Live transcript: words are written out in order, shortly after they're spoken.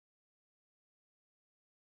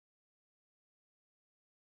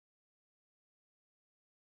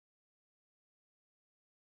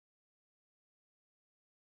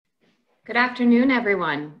Good afternoon,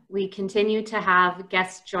 everyone. We continue to have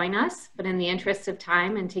guests join us, but in the interest of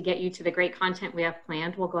time and to get you to the great content we have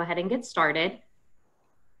planned, we'll go ahead and get started.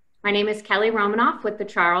 My name is Kelly Romanoff with the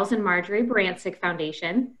Charles and Margery Barancik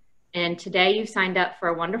Foundation, and today you've signed up for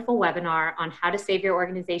a wonderful webinar on how to save your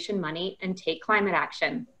organization money and take climate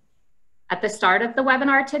action. At the start of the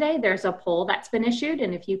webinar today, there's a poll that's been issued,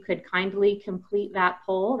 and if you could kindly complete that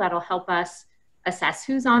poll, that'll help us assess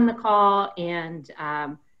who's on the call and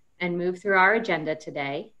move through our agenda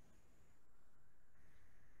today.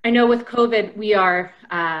 I know with COVID, we are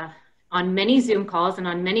on many Zoom calls and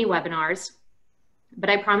on many webinars,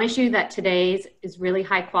 but I promise you that today's is really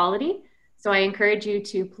high quality. So I encourage you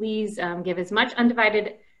to please give as much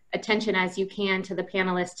undivided attention as you can to the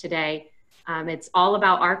panelists today. It's all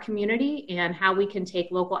about our community and how we can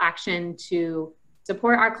take local action to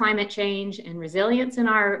support our climate change and resilience in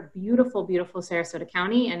our beautiful, beautiful Sarasota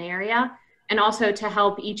County and area, and also to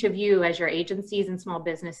help each of you as your agencies and small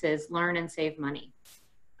businesses learn and save money.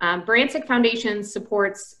 Barancik Foundation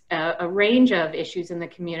supports a range of issues in the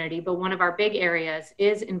community, but one of our big areas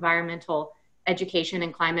is environmental education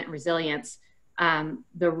and climate resilience.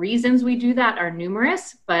 The reasons we do that are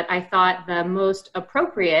numerous, but I thought the most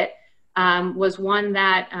appropriate was one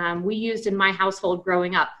that we used in my household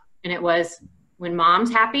growing up, and it was, when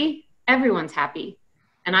mom's happy, everyone's happy.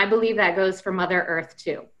 And I believe that goes for Mother Earth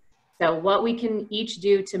too. So what we can each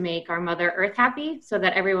do to make our Mother Earth happy so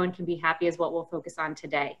that everyone can be happy is what we'll focus on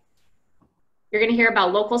today. You're gonna hear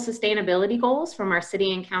about local sustainability goals from our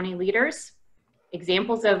city and county leaders,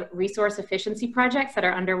 examples of resource efficiency projects that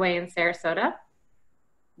are underway in Sarasota,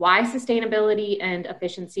 why sustainability and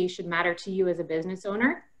efficiency should matter to you as a business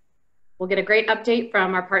owner. We'll get a great update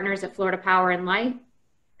from our partners at Florida Power and Light,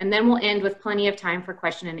 and then we'll end with plenty of time for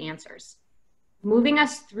question and answers. Moving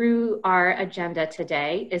us through our agenda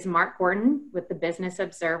today is Mark Gordon with the Business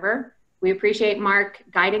Observer. We appreciate Mark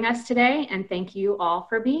guiding us today, and thank you all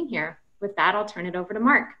for being here. With that, I'll turn it over to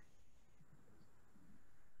Mark.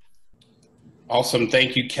 Awesome,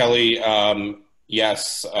 thank you, Kelly.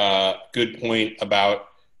 Yes, good point about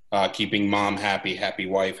keeping mom happy, happy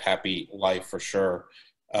wife, happy life for sure.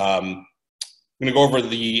 I'm gonna go over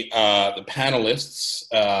the panelists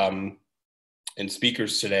and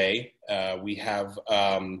speakers today. We have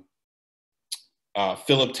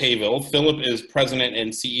Philip Tayville. Philip is president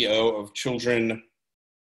and CEO of Children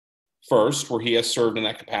First, where he has served in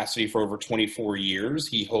that capacity for over 24 years.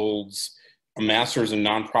 He holds a master's in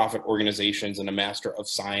nonprofit organizations and a master of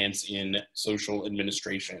science in social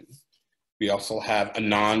administration. We also have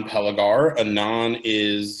Anand Pelagar. Anand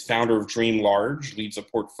is founder of DreamLarge, leads a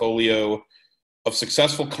portfolio of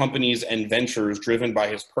successful companies and ventures driven by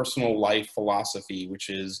his personal life philosophy, which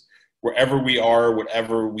is wherever we are,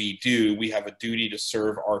 whatever we do, we have a duty to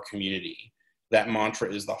serve our community. That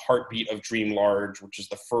mantra is the heartbeat of DreamLarge, which is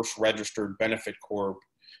the first registered benefit corp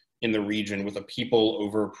in the region with a people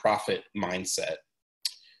over profit mindset.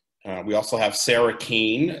 We also have Sarah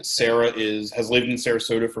Kane. Sarah has lived in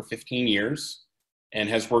Sarasota for 15 years and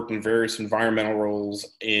has worked in various environmental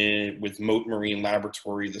roles with Moat Marine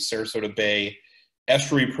Laboratory, the Sarasota Bay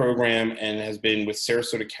Estuary Program, and has been with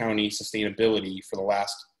Sarasota County Sustainability for the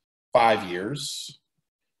last 5 years.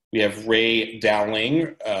 We have Ray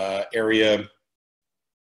Dowling, Area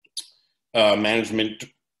Management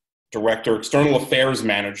Director, External Affairs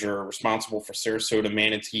Manager, responsible for Sarasota,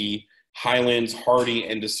 Manatee, Highlands, Hardy,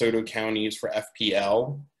 and DeSoto counties for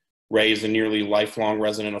FPL. Ray is a nearly lifelong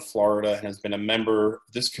resident of Florida and has been a member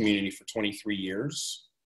of this community for 23 years.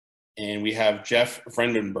 And we have Jeff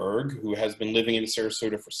Vredenberg, who has been living in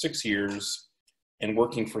Sarasota for 6 years and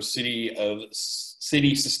working for City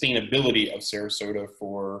Sustainability of Sarasota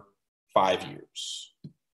for 5 years.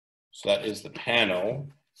 So that is the panel.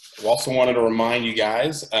 I also wanted to remind you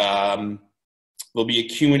guys, there'll be a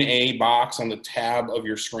Q&A box on the tab of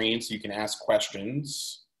your screen so you can ask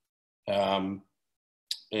questions. And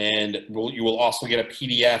you will also get a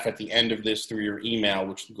PDF at the end of this through your email,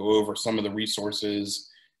 which will go over some of the resources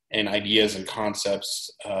and ideas and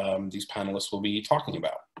concepts these panelists will be talking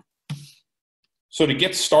about. So to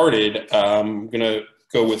get started, I'm gonna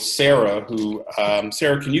go with Sarah,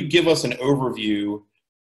 Sarah, can you give us an overview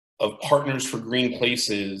of Partners for Green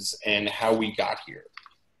Places and how we got here?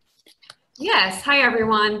 Yes, hi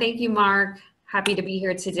everyone. Thank you, Mark. Happy to be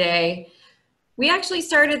here today. We actually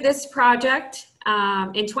started this project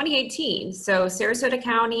in 2018. So Sarasota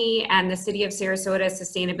County and the City of Sarasota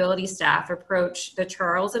sustainability staff approached the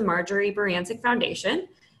Charles and Margery Barancik Foundation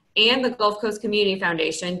and the Gulf Coast Community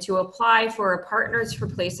Foundation to apply for a Partners for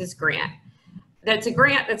Places grant. That's a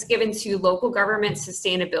grant that's given to local government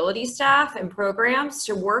sustainability staff and programs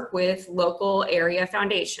to work with local area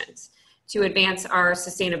foundations. to advance our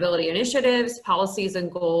sustainability initiatives, policies,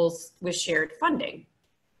 and goals with shared funding.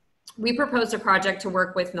 We proposed a project to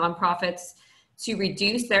work with nonprofits to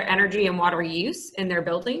reduce their energy and water use in their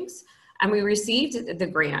buildings, and we received the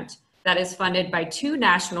grant that is funded by 2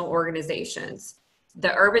 national organizations,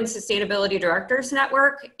 the Urban Sustainability Directors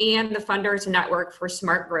Network and the Funders Network for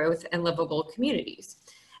Smart Growth and Livable Communities.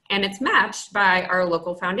 And it's matched by our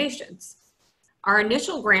local foundations. Our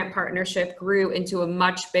initial grant partnership grew into a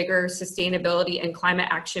much bigger sustainability and climate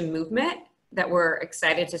action movement that we're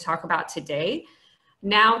excited to talk about today.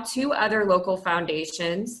 Now, 2 other local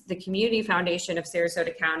foundations, the Community Foundation of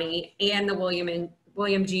Sarasota County and the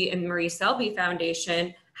William G. and Marie Selby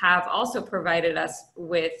Foundation, have also provided us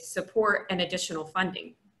with support and additional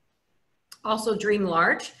funding. Also,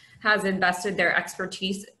 DreamLarge has invested their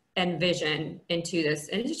expertise and vision into this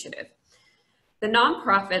initiative. The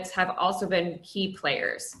nonprofits have also been key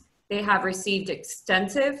players. They have received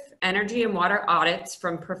extensive energy and water audits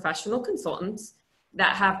from professional consultants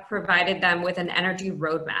that have provided them with an energy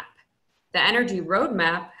roadmap. The energy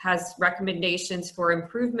roadmap has recommendations for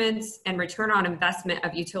improvements and return on investment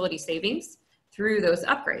of utility savings through those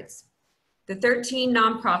upgrades. The 13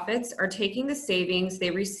 nonprofits are taking the savings they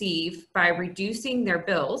receive by reducing their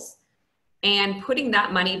bills and putting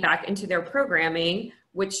that money back into their programming,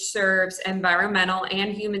 which serves environmental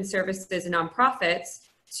and human services nonprofits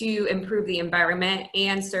to improve the environment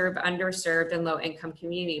and serve underserved and low-income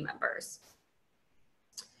community members.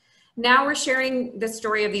 Now we're sharing the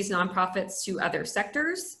story of these nonprofits to other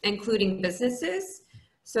sectors, including businesses,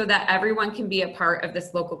 so that everyone can be a part of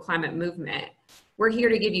this local climate movement. We're here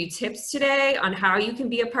to give you tips today on how you can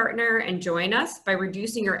be a partner and join us by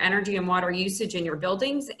reducing your energy and water usage in your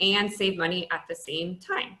buildings and save money at the same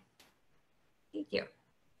time. Thank you.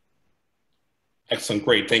 Excellent,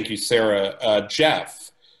 great, thank you, Sarah.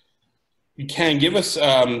 Jeff, you can give us,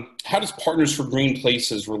 how does Partners for Green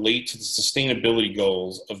Places relate to the sustainability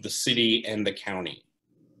goals of the city and the county?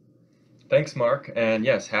 Thanks, Mark, and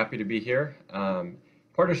yes, happy to be here.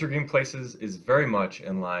 Partners for Green Places is very much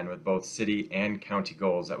in line with both city and county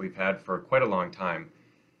goals that we've had for quite a long time.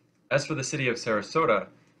 As for the city of Sarasota,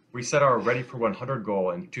 we set our Ready for 100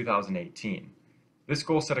 goal in 2018. This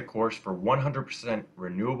goal set a course for 100%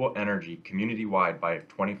 renewable energy community-wide by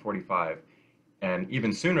 2045, and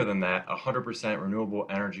even sooner than that, 100% renewable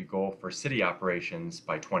energy goal for city operations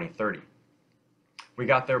by 2030. We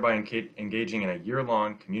got there by engaging in a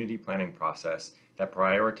year-long community planning process that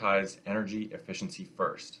prioritized energy efficiency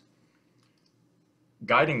first.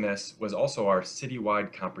 Guiding this was also our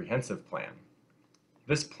citywide comprehensive plan.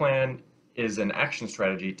 This plan is an action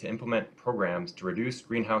strategy to implement programs to reduce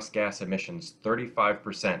greenhouse gas emissions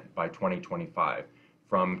 35% by 2025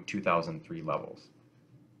 from 2003 levels.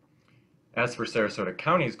 As for Sarasota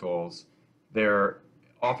County's goals, their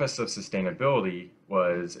Office of Sustainability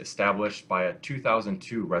was established by a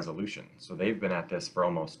 2002 resolution, so they've been at this for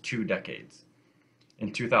almost 2 decades.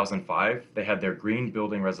 In 2005, they had their Green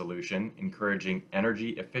Building Resolution encouraging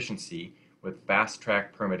energy efficiency with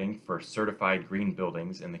fast-track permitting for certified green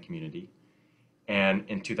buildings in the community. And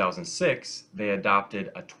in 2006, they adopted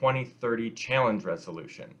a 2030 Challenge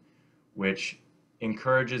Resolution, which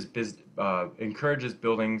encourages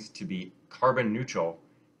buildings to be carbon neutral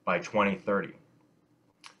by 2030.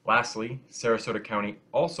 Lastly, Sarasota County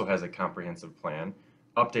also has a comprehensive plan,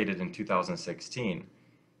 updated in 2016.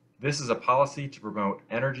 This is a policy to promote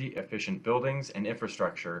energy efficient buildings and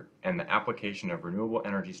infrastructure and the application of renewable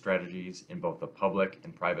energy strategies in both the public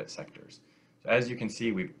and private sectors. So as you can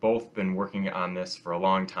see, we've both been working on this for a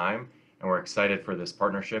long time, and we're excited for this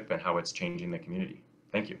partnership and how it's changing the community.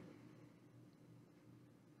 Thank you.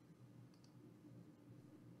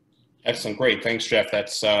 Excellent, great, thanks, Jeff.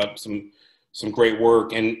 That's some great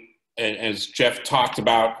work. And as Jeff talked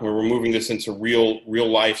about, we're moving this into real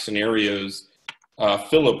life scenarios.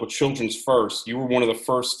 Philip, with Children's First, you were one of the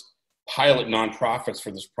first pilot nonprofits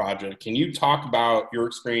for this project. Can you talk about your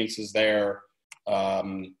experiences there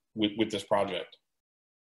with this project?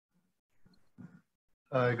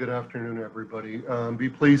 Good afternoon, everybody. Be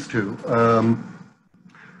pleased to.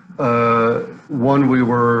 One, we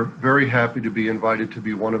were very happy to be invited to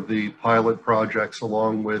be one of the pilot projects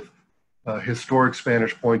along with Historic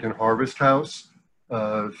Spanish Point and Harvest House,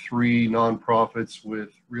 3 nonprofits with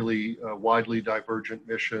really widely divergent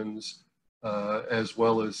missions, as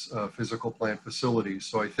well as physical plant facilities.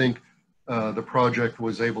 So I think the project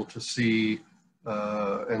was able to see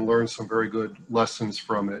and learn some very good lessons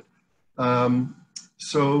from it.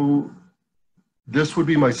 So this would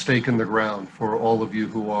be my stake in the ground for all of you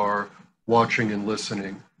who are watching and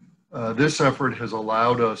listening. This effort has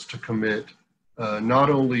allowed us to commit not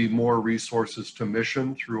only more resources to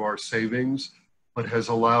mission through our savings, but has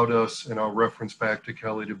allowed us, and I'll reference back to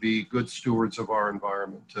Kelly, to be good stewards of our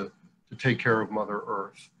environment, to take care of Mother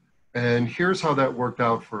Earth. And here's how that worked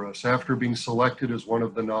out for us. After being selected as one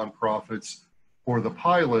of the nonprofits for the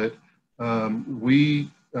pilot,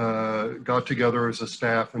 we got together as a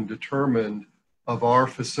staff and determined of our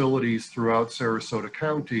facilities throughout Sarasota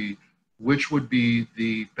County, which would be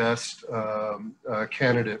the best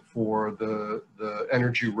candidate for the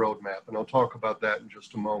energy roadmap. And I'll talk about that in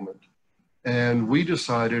just a moment. And we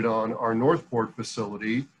decided on our Northport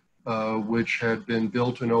facility, which had been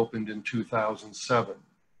built and opened in 2007.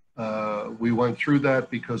 We went through that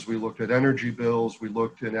because we looked at energy bills. We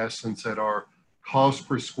looked in essence at our cost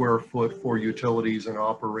per square foot for utilities and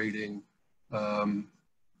operating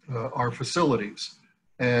our facilities.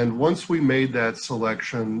 And once we made that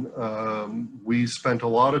selection, we spent a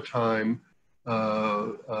lot of time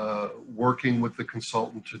working with the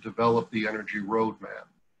consultant to develop the energy roadmap.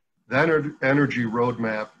 That energy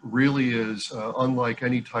roadmap really is unlike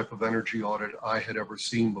any type of energy audit I had ever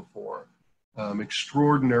seen before.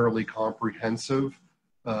 Extraordinarily comprehensive,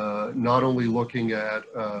 not only looking at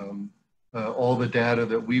all the data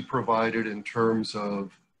that we provided in terms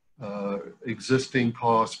of existing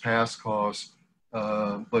costs, past costs,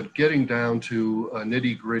 but getting down to a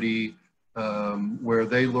nitty-gritty where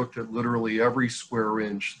they looked at literally every square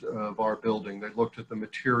inch of our building. They looked at the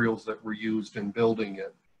materials that were used in building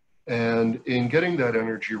it. And in getting that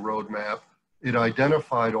energy roadmap, it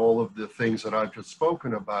identified all of the things that I've just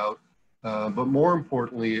spoken about, but more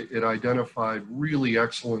importantly, it identified really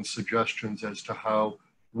excellent suggestions as to how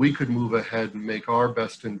we could move ahead and make our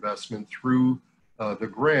best investment through the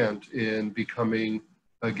grant in becoming,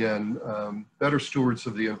 again, better stewards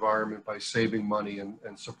of the environment by saving money and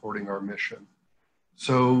supporting our mission.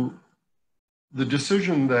 So the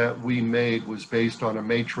decision that we made was based on a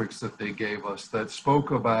matrix that they gave us that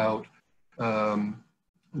spoke about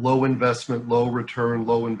low investment, low return,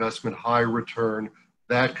 low investment, high return,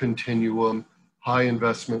 that continuum, high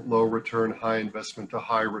investment, low return, high investment to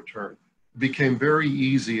high return. It became very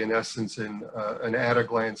easy, in essence, in an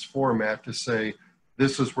at-a-glance format to say,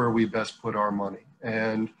 this is where we best put our money.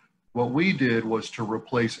 And what we did was to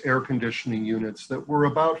replace air conditioning units that were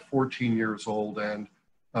about 14 years old and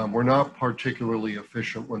were not particularly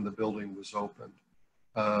efficient when the building was opened.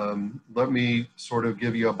 Let me sort of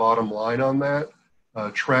give you a bottom line on that.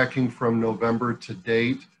 Tracking from November to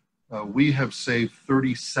date, we have saved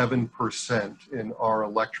 37% in our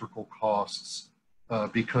electrical costs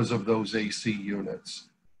because of those AC units.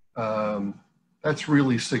 That's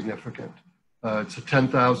really significant. It's a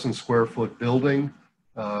 10,000 square foot building,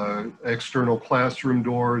 external classroom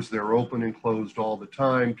doors, they're open and closed all the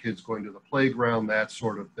time, kids going to the playground, that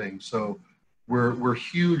sort of thing. So we're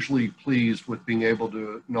hugely pleased with being able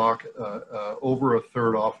to knock over a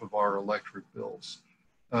third off of our electric bills.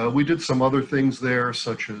 We did some other things there,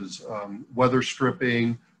 such as weather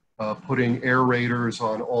stripping, putting aerators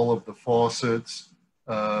on all of the faucets.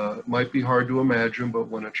 Might be hard to imagine, but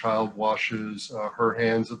when a child washes her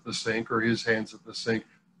hands at the sink or his hands at the sink,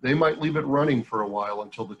 they might leave it running for a while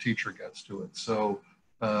until the teacher gets to it. So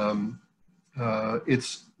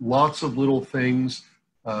it's lots of little things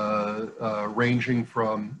ranging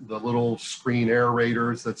from the little screen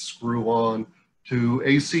aerators that screw on to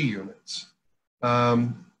AC units.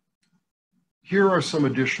 Here are some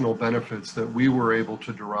additional benefits that we were able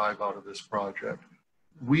to derive out of this project.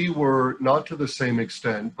 We were, not to the same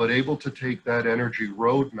extent, but able to take that energy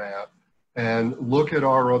roadmap and look at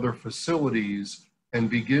our other facilities and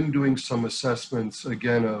begin doing some assessments,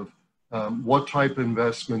 again, of what type of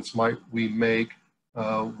investments might we make,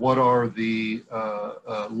 what are the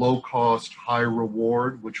low cost, high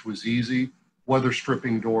reward, which was easy, weather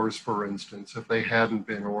stripping doors, for instance, if they hadn't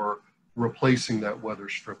been, or replacing that weather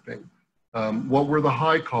stripping. What were the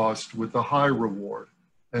high cost with the high reward?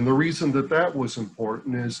 And the reason that that was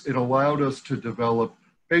important is it allowed us to develop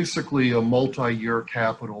basically a multi-year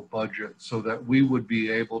capital budget so that we would be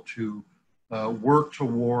able to work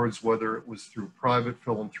towards, whether it was through private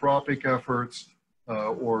philanthropic efforts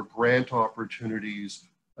or grant opportunities,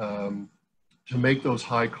 to make those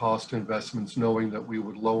high cost investments, knowing that we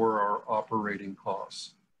would lower our operating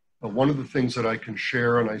costs. One of the things that I can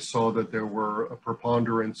share, and I saw that there were a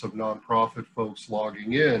preponderance of nonprofit folks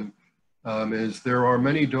logging in, is there are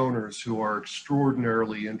many donors who are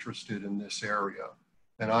extraordinarily interested in this area.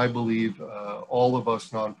 And I believe all of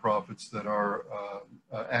us nonprofits that are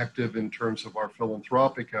active in terms of our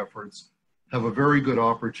philanthropic efforts have a very good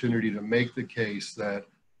opportunity to make the case that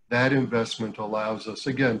that investment allows us,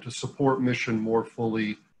 again, to support mission more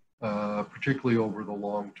fully, particularly over the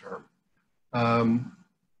long term.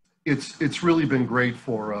 It's really been great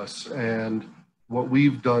for us. And what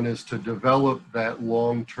we've done is to develop that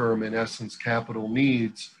long-term, in essence, capital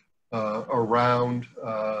needs around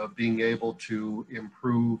being able to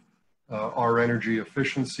improve our energy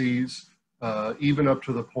efficiencies, even up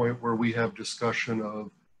to the point where we have discussion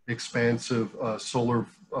of expansive solar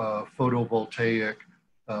photovoltaic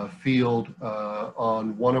field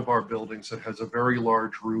on one of our buildings that has a very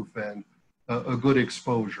large roof and a good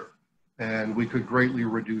exposure. And we could greatly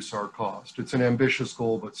reduce our cost. It's an ambitious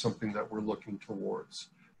goal, but something that we're looking towards.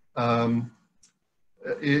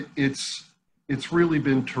 It's really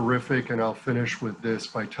been terrific, and I'll finish with this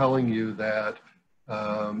by telling you that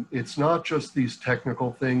it's not just these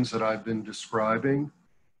technical things that I've been describing.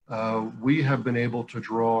 We have been able to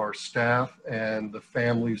draw our staff and the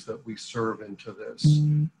families that we serve into this.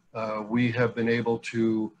 We have been able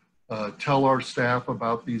to tell our staff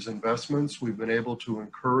about these investments. We've been able to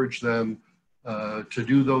encourage them to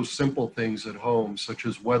do those simple things at home, such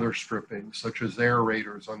as weather stripping, such as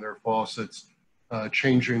aerators on their faucets,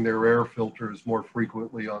 changing their air filters more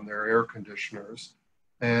frequently on their air conditioners.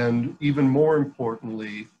 And even more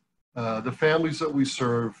importantly, the families that we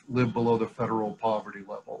serve live below the federal poverty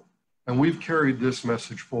level. And we've carried this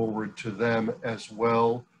message forward to them as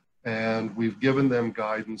well. And we've given them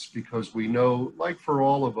guidance because we know, like for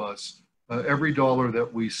all of us, every dollar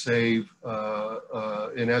that we save,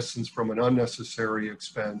 in essence, from an unnecessary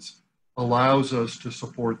expense, allows us to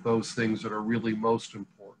support those things that are really most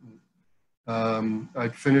important.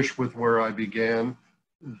 I'd finish with where I began.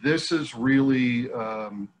 This is really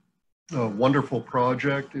a wonderful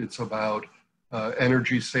project. It's about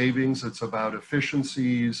energy savings. It's about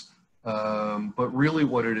efficiencies. But really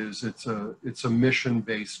what it is, it's a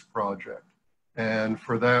mission-based project. And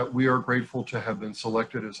for that, we are grateful to have been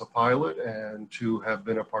selected as a pilot and to have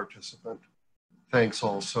been a participant. Thanks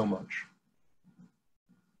all so much.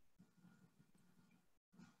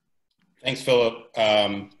 Thanks, Philip.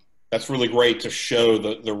 That's really great to show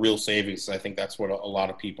the real savings. I think that's what a lot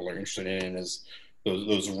of people are interested in, is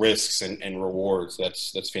those risks and rewards.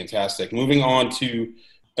 That's fantastic. Moving on to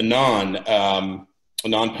Anand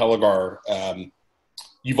Pelagar.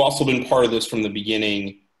 You've also been part of this from the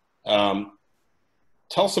beginning.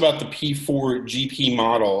 Tell us about the P4GP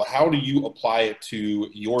model. How do you apply it to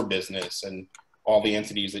your business and all the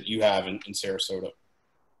entities that you have in Sarasota?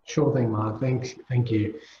 Sure thing, Mark. Thank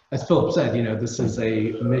you. As Philip said, this is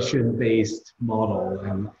a mission-based model,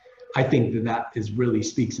 and I think that really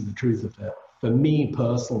speaks to the truth of it. For me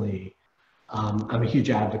personally, I'm a huge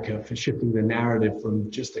advocate for shifting the narrative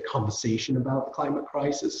from just a conversation about the climate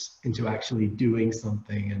crisis into actually doing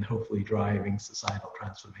something and hopefully driving societal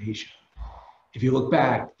transformation. If you look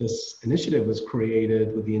back, this initiative was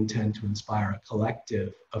created with the intent to inspire a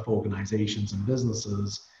collective of organizations and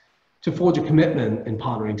businesses to forge a commitment in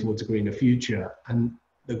partnering towards a greener future. And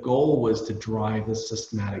the goal was to drive this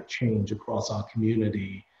systematic change across our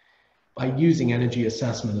community by using energy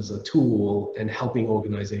assessment as a tool and helping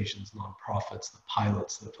organizations, nonprofits, the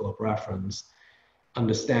pilots that Philip referenced,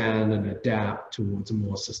 understand and adapt towards a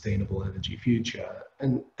more sustainable energy future.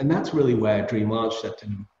 And that's really where DreamLarge stepped in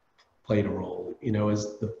and played a role.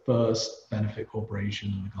 As the first benefit corporation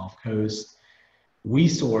in the Gulf Coast, we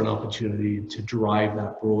saw an opportunity to drive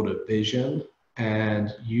that broader vision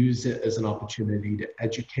and use it as an opportunity to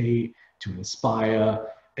educate, to inspire,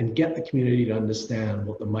 and get the community to understand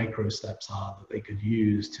what the micro steps are that they could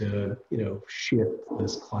use to, shift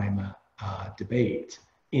this climate debate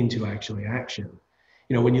into actually action.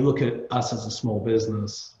 When you look at us as a small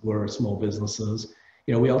business, we're small businesses,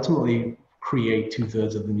 we ultimately create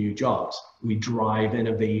 2/3 of the new jobs. We drive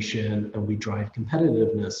innovation and we drive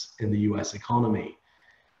competitiveness in the US economy.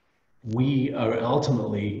 We are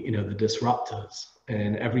ultimately, the disruptors,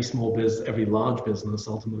 and every large business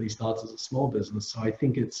ultimately starts as a small business. So I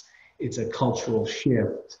think it's a cultural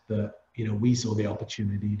shift that, we saw the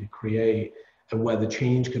opportunity to create, and where the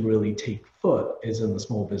change can really take foot is in the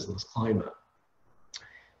small business climate.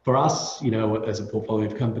 For us, as a portfolio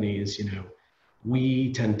of companies,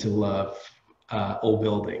 we tend to love old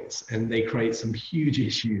buildings, and they create some huge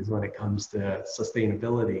issues when it comes to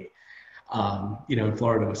sustainability. In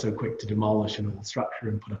Florida, we're so quick to demolish an old structure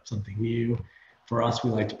and put up something new. For us, we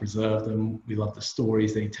like to preserve them. We love the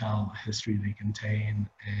stories they tell, the history they contain,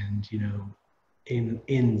 and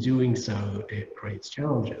in doing so, it creates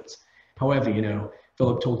challenges. However,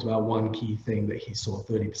 Philip talked about one key thing that he saw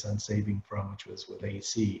 30% saving from, which was with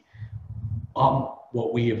AC.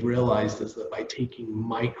 What we have realized is that by taking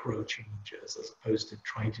micro changes as opposed to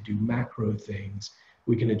trying to do macro things,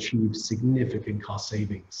 we can achieve significant cost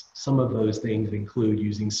savings. Some of those things include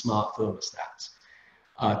using smart thermostats.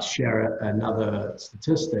 To share another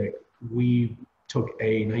statistic, we took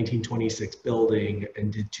a 1926 building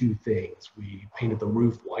and did two things. We painted the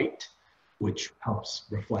roof white, which helps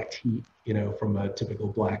reflect heat, you know, from a typical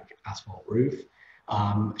black asphalt roof,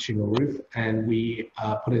 shingle roof, and we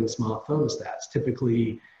put in smart thermostats.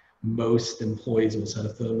 Typically, most employees will set a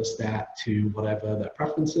thermostat to whatever their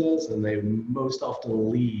preference is, and they most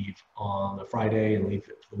often leave on a Friday and leave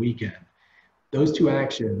it for the weekend. Those two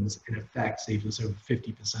actions, in effect, saved us over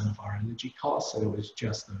 50% of our energy costs, and it was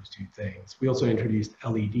just those two things. We also introduced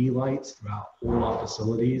LED lights throughout all our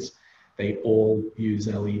facilities. They all use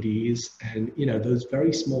LEDs, and you know, those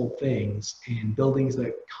very small things in buildings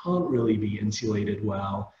that can't really be insulated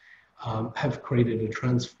well have created a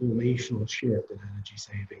transformational shift in energy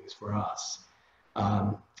savings for us.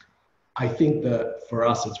 I think that for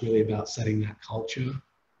us, it's really about setting that culture,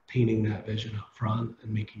 painting that vision up front,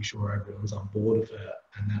 and making sure everyone's on board with it.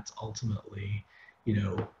 And that's ultimately, you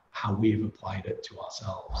know, how we've applied it to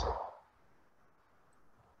ourselves.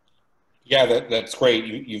 Yeah, that's great.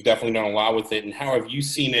 You've definitely done a lot with it. And how have you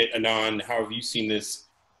seen it, Anand? How have you seen this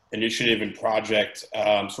initiative and project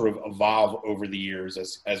sort of evolve over the years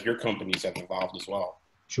as your companies have evolved as well?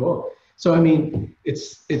 Sure. So, I mean,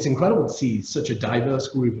 it's incredible to see such a diverse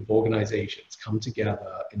group of organizations come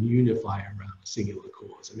together and unify around a singular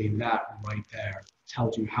cause. I mean, that right there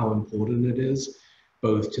tells you how important it is,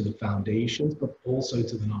 both to the foundations, but also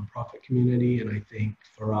to the nonprofit community. And I think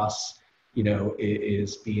for us, you know, it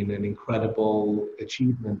is being an incredible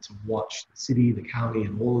achievement to watch the city, the county,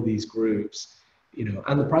 and all of these groups, you know,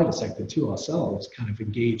 and the private sector too, ourselves, kind of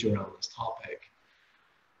engage around this topic.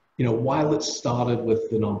 You know, while it started with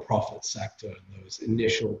the nonprofit sector and those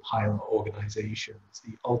initial pilot organizations,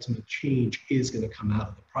 the ultimate change is going to come out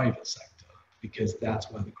of the private sector, because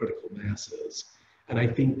that's where the critical mass is. And I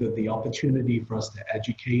think that the opportunity for us to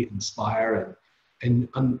educate, inspire, and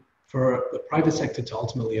for the private sector to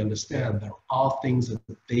ultimately understand there are things that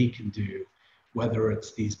they can do, whether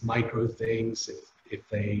it's these micro things, if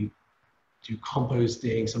they do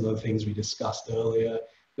composting, some of the things we discussed earlier,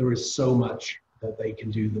 there is so much that they can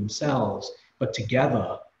do themselves, but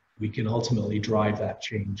together we can ultimately drive that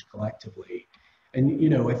change collectively. And, you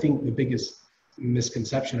know, I think the biggest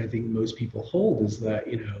misconception I think most people hold is that,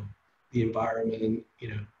 you know, the environment, you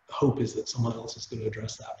know, hope is that someone else is going to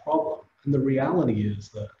address that problem. And the reality is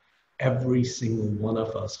that every single one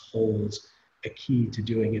of us holds a key to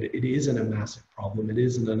doing it. It isn't a massive problem. It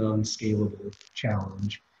isn't an unscalable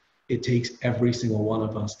challenge. It takes every single one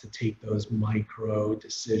of us to take those micro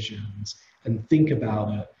decisions and think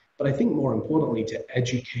about it. But I think more importantly, to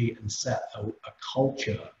educate and set a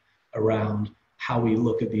culture around how we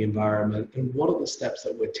look at the environment and what are the steps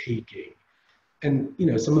that we're taking. And, you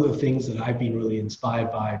know, some of the things that I've been really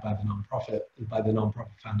inspired by the nonprofit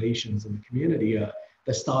foundations in the community are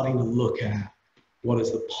they're starting to look at what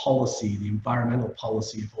is the policy, the environmental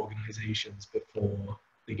policy of organizations before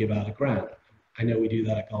they give out a grant. I know we do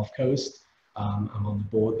that at Gulf Coast. I'm on the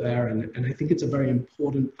board there, and I think it's a very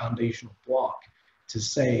important foundational block to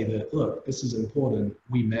say that, look, this is important,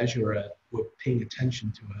 we measure it, we're paying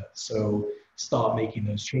attention to it, so start making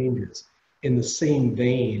those changes. In the same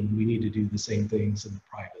vein, we need to do the same things in the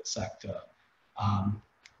private sector.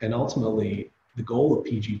 And ultimately, the goal of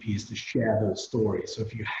PGP is to share those stories. So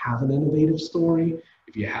if you have an innovative story,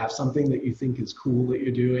 if you have something that you think is cool that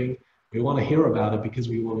you're doing, we want to hear about it because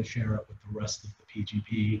we want to share it with the rest of the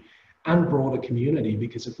PGP and broader community,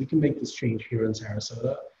 because if we can make this change here in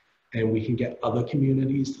Sarasota and we can get other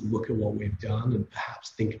communities to look at what we've done and perhaps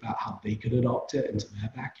think about how they could adopt it into their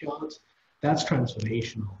backyards, that's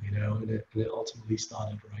transformational, you know, and it ultimately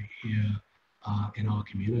started right here in our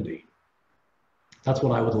community. That's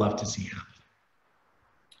what I would love to see happen.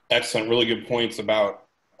 Excellent, really good points about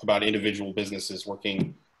individual businesses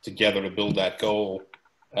working together to build that goal.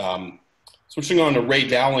 Switching on to Ray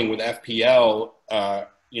Dowling with FPL,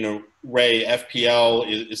 you know, Ray,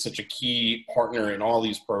 FPL is such a key partner in all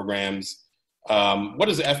these programs. What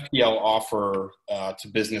does FPL offer to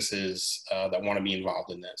businesses that want to be involved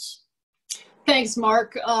in this? Thanks,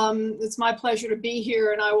 Mark. It's my pleasure to be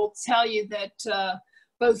here, and I will tell you that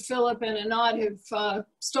both Philip and Anand have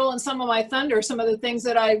stolen some of my thunder. Some of the things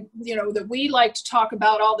that that we like to talk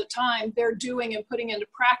about all the time, they're doing and putting into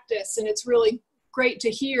practice, and it's really great to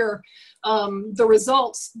hear the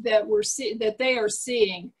results that that they are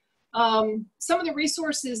seeing. Some of the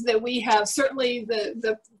resources that we have, certainly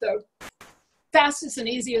the fastest and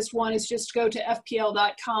easiest one is just go to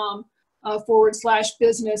fpl.com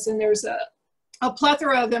 /business, and there's a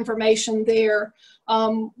plethora of information there.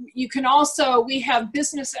 You can also, we have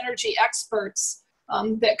business energy experts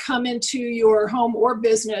that come into your home or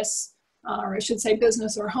business or I should say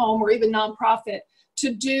business or home or even nonprofit,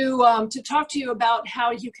 to talk to you about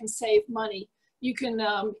how you can save money. You can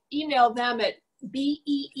email them at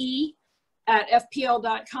bee@fpl.com,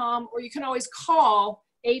 or you can always call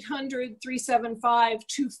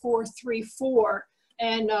 800-375-2434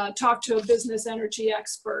 and talk to a business energy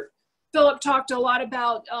expert. Philip talked a lot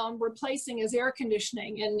about replacing his air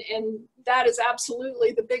conditioning, and that is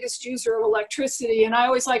absolutely the biggest user of electricity. And I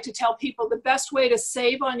always like to tell people the best way to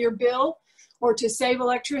save on your bill or to save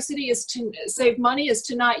electricity is to save money is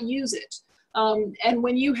to not use it. And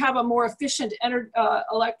when you have a more efficient air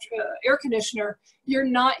conditioner, you're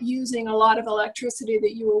not using a lot of electricity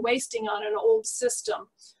that you were wasting on an old system.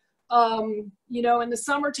 You know, in the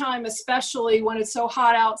summertime, especially when it's so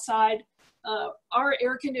hot outside, our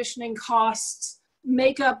air conditioning costs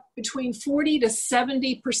make up between 40 to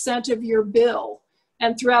 70% of your bill.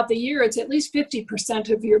 And throughout the year, it's at least 50%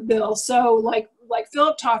 of your bill. So like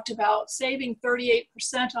Philip talked about, saving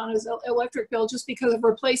 38% on his electric bill just because of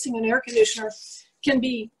replacing an air conditioner can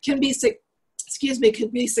be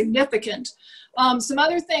significant. Some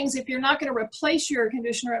other things, if you're not going to replace your air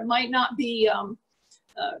conditioner, it might not be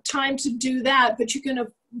time to do that, but you can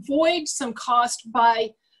avoid some cost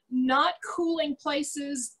by not cooling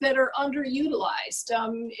places that are underutilized.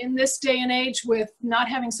 In this day and age, with not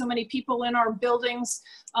having so many people in our buildings,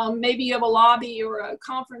 maybe you have a lobby or a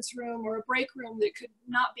conference room or a break room that could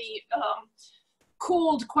not be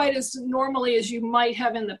cooled quite as normally as you might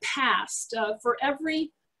have in the past. For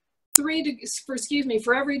every degree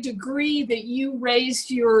that you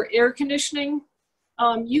raise your air conditioning,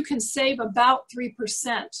 you can save about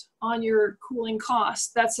 3% on your cooling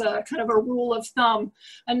costs. That's a kind of a rule of thumb.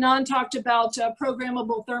 Anon talked about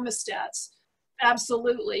programmable thermostats.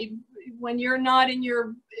 Absolutely. When you're not in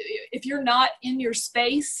if you're not in your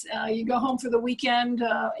space, you go home for the weekend,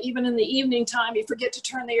 even in the evening time, you forget to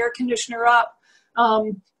turn the air conditioner up.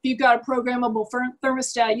 If you've got a programmable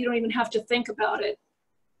thermostat, you don't even have to think about it.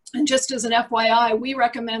 And just as an FYI, we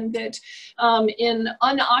recommend that in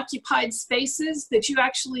unoccupied spaces that you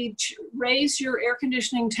actually raise your air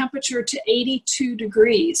conditioning temperature to 82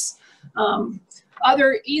 degrees.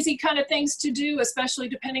 Other easy kind of things to do, especially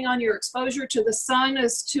depending on your exposure to the sun,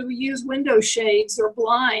 is to use window shades or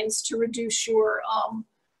blinds to reduce your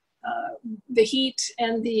the heat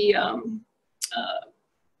and the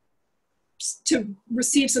to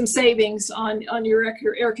receive some savings on your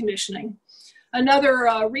air conditioning. Another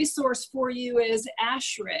resource for you is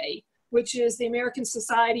ASHRAE, which is the American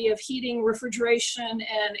Society of Heating, Refrigeration,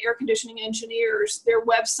 and Air Conditioning Engineers. Their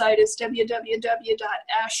website is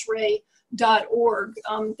www.ashrae.org.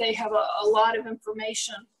 They have a lot of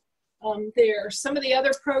information there. Some of the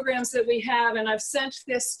other programs that we have, and I've sent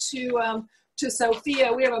this to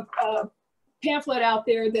Sophia, we have a pamphlet out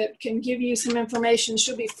there that can give you some information.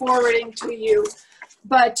 She'll be forwarding to you.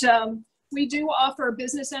 But we do offer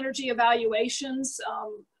business energy evaluations.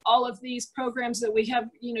 All of these programs that we have,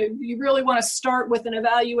 you know, you really want to start with an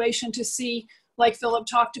evaluation to see, like Philip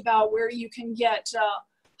talked about, where you can get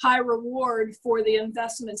high reward for the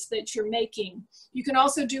investments that you're making. You can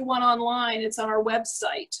also do one online. It's on our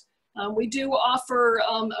website. We do offer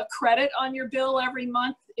a credit on your bill every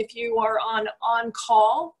month if you are on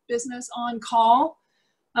call, business on call.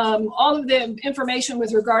 All of the information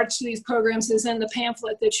with regards to these programs is in the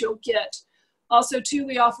pamphlet that you'll get. Also, too,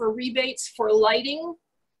 we offer rebates for lighting.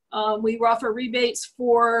 We offer rebates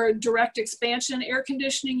for direct expansion air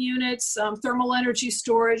conditioning units, thermal energy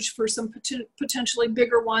storage for some potentially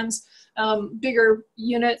bigger ones, bigger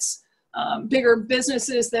units, bigger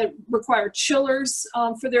businesses that require chillers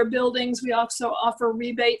for their buildings. We also offer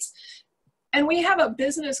rebates. And we have a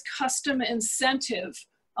business custom incentive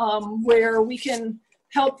where we can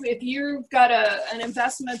help if you've got an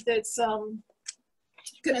investment that's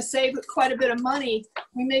going to save quite a bit of money.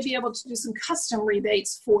 We may be able to do some custom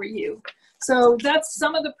rebates for you. So that's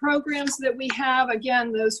some of the programs that we have.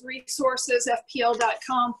 Again, those resources,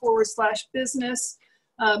 fpl.com/business,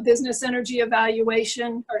 business energy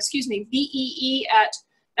evaluation, or excuse me,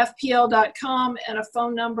 BEE@fpl.com, and a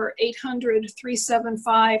phone number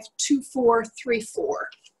 800-375-2434.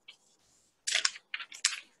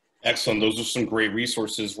 Excellent. Those are some great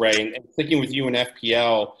resources, Ray. And sticking with you in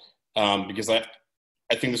FPL, because I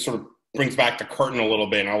think this sort of brings back the curtain a little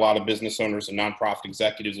bit, and a lot of business owners and nonprofit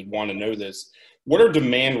executives would want to know this. What are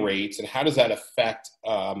demand rates, and how does that affect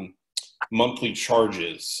monthly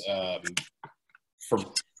charges for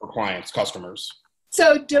clients, customers?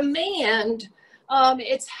 So demand,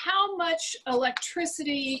 it's how much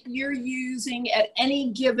electricity you're using at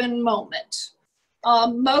any given moment.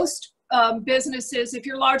 Most businesses, if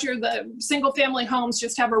you're larger, the single family homes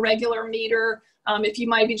just have a regular meter. If you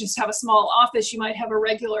maybe just have a small office, you might have a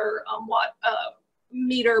regular watt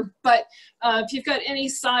meter, but if you've got any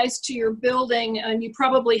size to your building, and you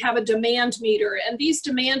probably have a demand meter, and these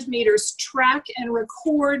demand meters track and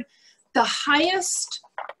record the highest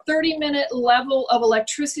 30-minute level of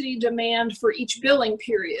electricity demand for each billing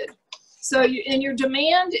period. So and your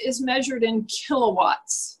demand is measured in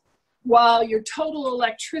kilowatts, while your total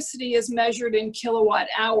electricity is measured in kilowatt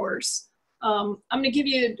hours. I'm going to give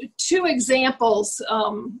you two examples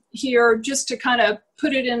here just to kind of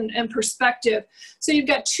put it in perspective. So you've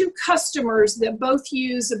got two customers that both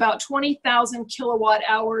use about 20,000 kilowatt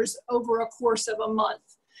hours over a course of a month.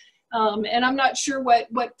 And I'm not sure what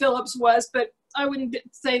Phillips was, but I wouldn't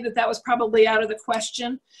say that was probably out of the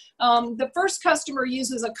question. The first customer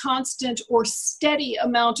uses a constant or steady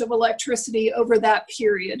amount of electricity over that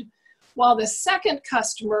period, while the second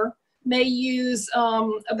customer may use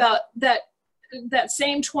about that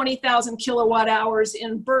same 20,000 kilowatt hours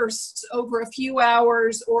in bursts over a few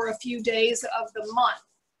hours or a few days of the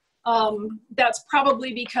month. That's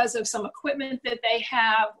probably because of some equipment that they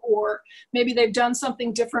have, or maybe they've done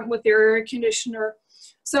something different with their air conditioner.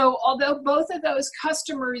 So although both of those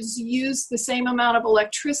customers use the same amount of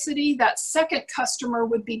electricity, that second customer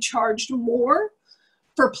would be charged more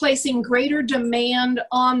for placing greater demand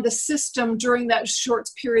on the system during that short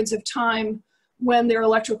periods of time when their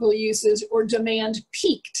electrical uses or demand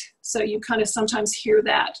peaked. So you kind of sometimes hear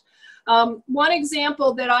that. One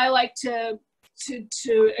example that I like to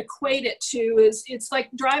equate it to is it's like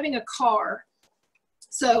driving a car.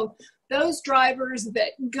 So those drivers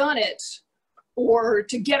that gun it, or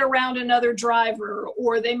to get around another driver,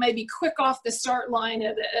 or they may be quick off the start line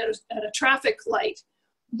at a traffic light,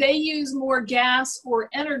 they use more gas or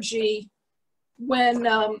energy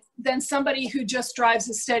than somebody who just drives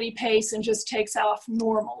a steady pace and just takes off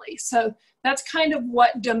normally. So that's kind of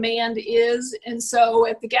what demand is. And so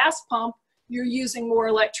at the gas pump, you're using more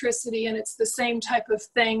electricity, and it's the same type of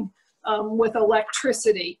thing with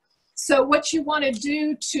electricity. So what you want to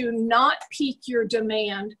do to not peak your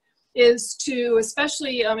demand is to,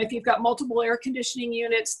 especially if you've got multiple air conditioning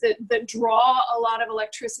units that draw a lot of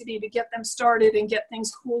electricity to get them started and get things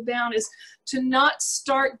cooled down, is to not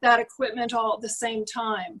start that equipment all at the same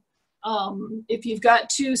time. If you've got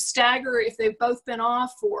two stagger, if they've both been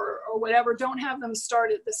off or whatever, don't have them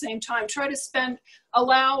start at the same time. Try to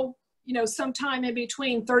allow some time in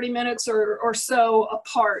between, 30 minutes or so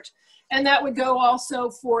apart. And that would go also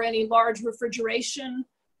for any large refrigeration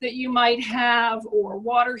that you might have, or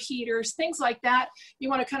water heaters, things like that. You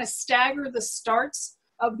want to kind of stagger the starts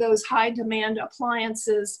of those high demand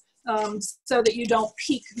appliances so that you don't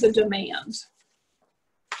peak the demand.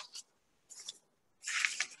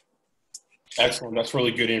 Excellent. That's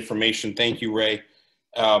really good information. Thank you, Ray.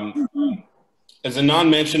 As Anand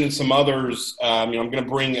mentioned and some others, I'm going to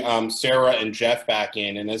bring Sarah and Jeff back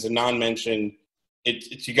in. And as Anand mentioned,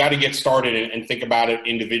 you got to get started and think about it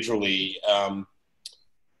individually.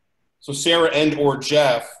 So Sarah and or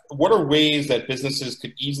Jeff, what are ways that businesses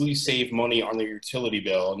could easily save money on their utility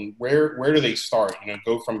bill, and where do they start?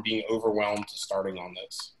 Go from being overwhelmed to starting on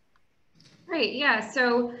this. Right, yeah,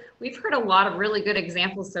 so we've heard a lot of really good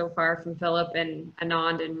examples so far from Philip and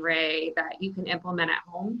Anand and Ray that you can implement at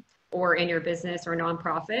home or in your business or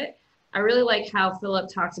nonprofit. I really like how Philip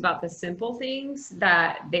talks about the simple things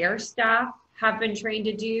that their staff have been trained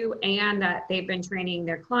to do and that they've been training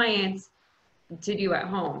their clients to do at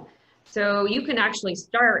home. So you can actually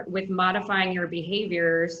start with modifying your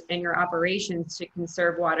behaviors and your operations to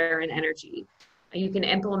conserve water and energy. You can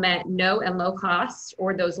implement no and low cost,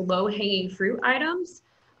 or those low hanging fruit items,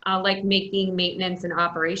 like making maintenance and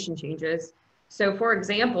operation changes. So for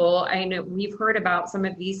example, I know we've heard about some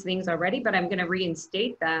of these things already, but I'm going to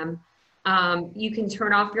reinstate them. You can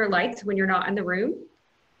turn off your lights when you're not in the room,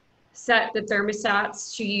 set the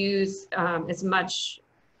thermostats to use as much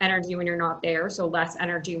energy when you're not there, so less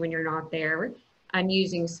energy when you're not there, and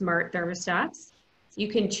using smart thermostats. You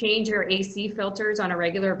can change your AC filters on a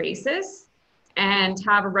regular basis and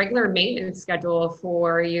have a regular maintenance schedule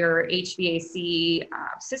for your HVAC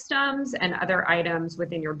systems and other items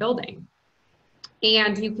within your building.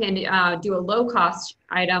 And you can do a low cost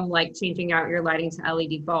item like changing out your lighting to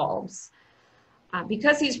LED bulbs.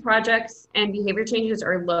 Because these projects and behavior changes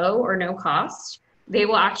are low or no cost, they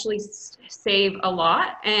will actually save a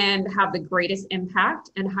lot and have the greatest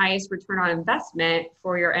impact and highest return on investment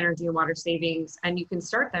for your energy and water savings, and you can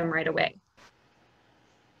start them right away.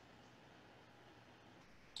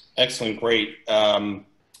 Excellent, great.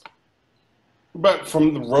 But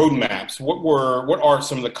from the roadmaps, what are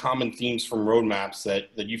some of the common themes from roadmaps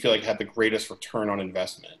that you feel like have the greatest return on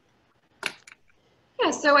investment? Yeah,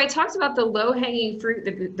 so I talked about the low-hanging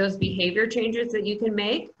fruit, those behavior changes that you can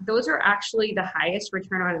make. Those are actually the highest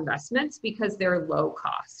return on investments because they're low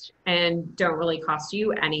cost and don't really cost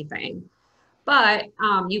you anything. But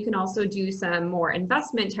you can also do some more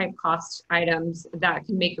investment type cost items that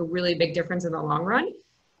can make a really big difference in the long run.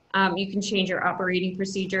 You can change your operating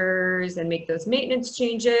procedures and make those maintenance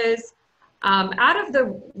changes. Out of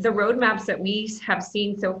the roadmaps that we have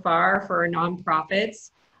seen so far for our nonprofits,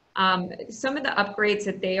 some of the upgrades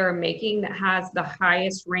that they are making that has the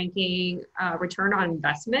highest ranking return on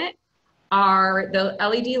investment are the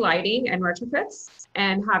LED lighting and retrofits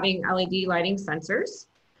and having LED lighting sensors.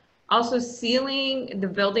 Also sealing the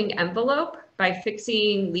building envelope by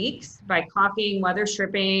fixing leaks, by caulking, weather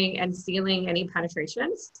stripping, and sealing any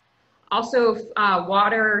penetrations. Also,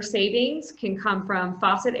 water savings can come from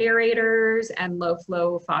faucet aerators and low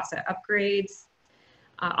flow faucet upgrades.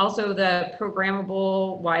 Also the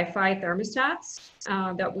programmable Wi-Fi thermostats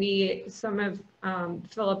that some of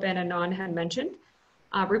Philip and Anand had mentioned.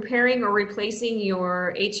 Repairing or replacing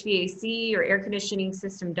your HVAC or air conditioning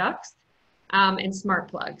system ducts and smart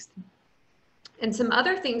plugs. And some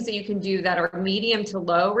other things that you can do that are medium to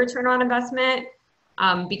low return on investment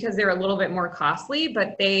because they're a little bit more costly,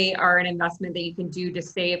 but they are an investment that you can do to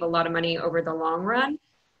save a lot of money over the long run.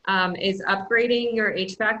 Is upgrading your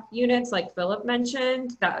HVAC units like Philip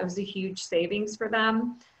mentioned. That was a huge savings for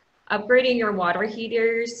them. Upgrading your water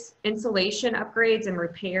heaters, insulation upgrades and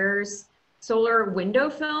repairs, solar window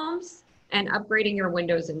films, and upgrading your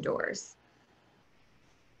windows and doors.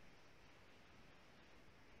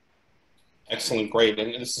 Excellent, great.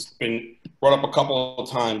 And this has been brought up a couple of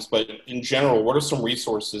times, but in general, what are some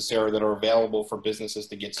resources, Sarah, that are available for businesses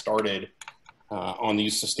to get started on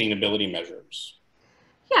these sustainability measures?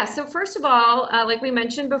 Yeah, so first of all, like we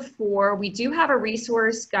mentioned before, we do have a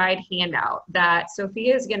resource guide handout that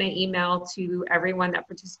Sophia is going to email to everyone that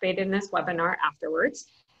participated in this webinar afterwards.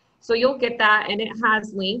 So you'll get that, and it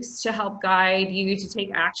has links to help guide you to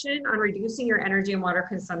take action on reducing your energy and water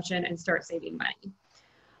consumption and start saving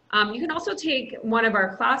money. You can also take one of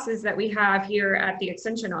our classes that we have here at the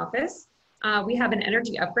Extension office. We have an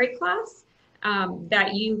energy upgrade class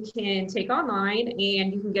that you can take online,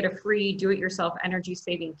 and you can get a free do-it-yourself energy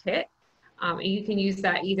saving kit. And you can use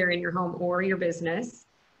that either in your home or your business.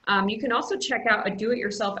 You can also check out a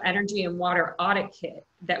do-it-yourself energy and water audit kit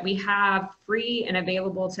that we have free and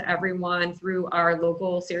available to everyone through our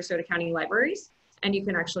local Sarasota County libraries. And you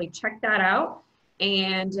can actually check that out.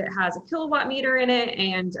 And it has a kilowatt meter in it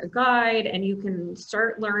and a guide, and you can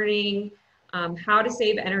start learning how to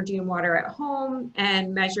save energy and water at home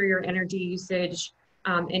and measure your energy usage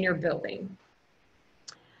in your building.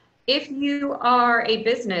 If you are a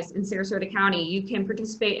business in Sarasota County, you can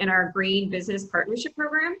participate in our Green Business Partnership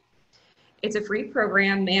Program. It's a free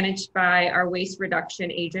program managed by our waste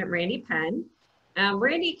reduction agent, Randy Penn.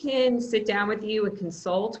 Randy can sit down with you and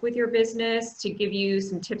consult with your business to give you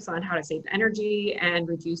some tips on how to save energy and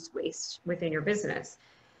reduce waste within your business.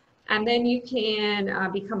 And then you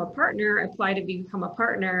can become a partner, apply to become a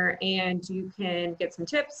partner, and you can get some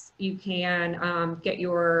tips. You can get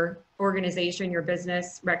your organization, your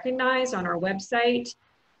business recognized on our website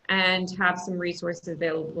and have some resources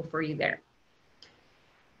available for you there.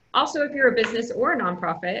 Also, if you're a business or a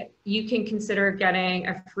nonprofit, you can consider getting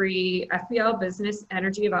a free FPL business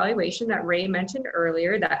energy evaluation that Ray mentioned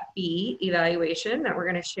earlier, that B evaluation that we're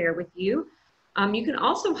going to share with you. You can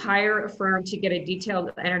also hire a firm to get a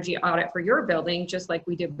detailed energy audit for your building, just like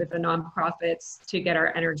we did with the nonprofits to get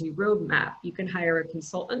our energy roadmap. You can hire a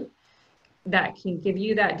consultant that can give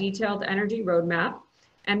you that detailed energy roadmap,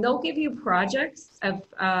 and they'll give you projects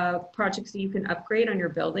that you can upgrade on your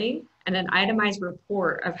building, and an itemized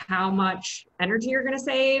report of how much energy you're going to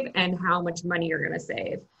save and how much money you're going to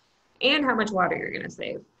save and how much water you're going to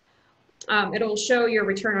save. It'll show your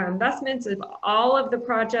return on investments of all of the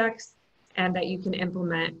projects and that you can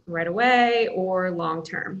implement right away or long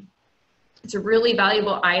term. It's a really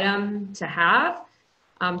valuable item to have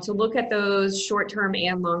to look at those short-term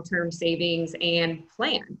and long-term savings and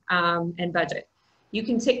plan and budget. You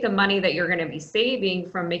can take the money that you're going to be saving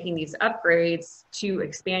from making these upgrades to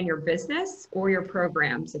expand your business or your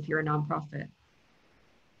programs if you're a nonprofit.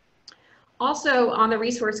 Also, on the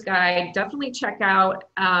resource guide, definitely check out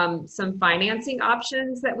some financing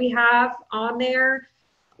options that we have on there,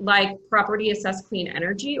 like Property Assessed Clean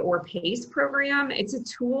Energy or PACE program. It's a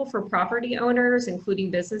tool for property owners,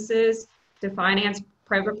 including businesses, to finance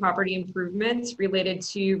private property improvements related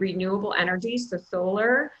to renewable energy, so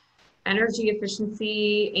solar, energy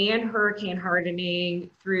efficiency, and hurricane hardening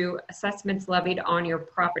through assessments levied on your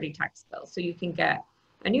property tax bill. So you can get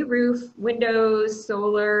a new roof, windows,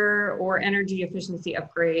 solar, or energy efficiency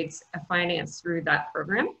upgrades financed through that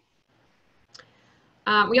program.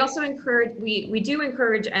 We also do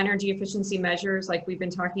encourage energy efficiency measures like we've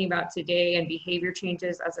been talking about today, and behavior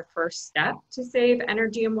changes as a first step to save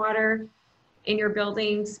energy and water in your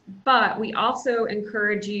buildings. But we also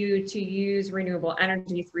encourage you to use renewable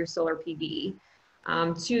energy through solar PV.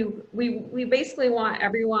 We basically want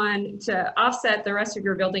everyone to offset the rest of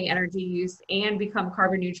your building energy use and become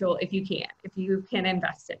carbon neutral if you can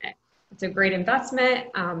invest in it. It's a great investment.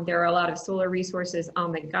 There are a lot of solar resources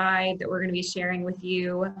on the guide that we're going to be sharing with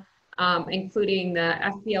you, including the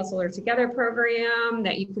FPL Solar Together program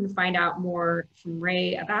that you can find out more from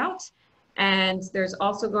Ray about. And there's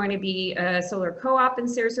also going to be a solar co-op in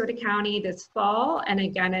Sarasota County this fall and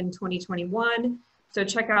again in 2021. So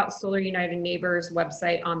check out Solar United Neighbors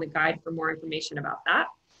website on the guide for more information about that.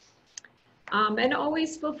 And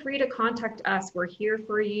always feel free to contact us. We're here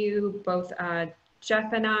for you, both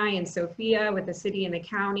Jeff and I and Sophia with the city and the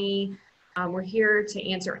county. We're here to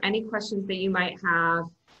answer any questions that you might have.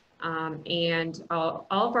 And all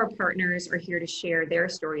of our partners are here to share their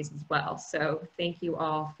stories as well. So thank you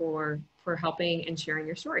all for helping and sharing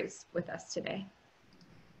your stories with us today.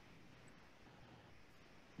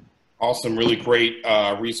 Awesome, really great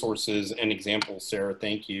resources and examples, Sarah.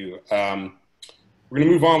 Thank you. We're going to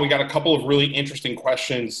move on. We got a couple of really interesting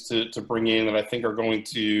questions to bring in that I think are going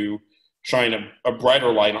to shine a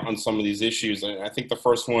brighter light on some of these issues. And I think the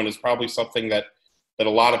first one is probably something that a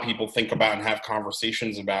lot of people think about and have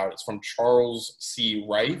conversations about. It's from Charles C.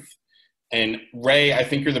 Reith. And Ray, I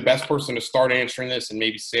think you're the best person to start answering this, and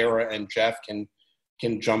maybe Sarah and Jeff can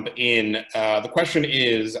jump in. The question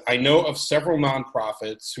is, I know of several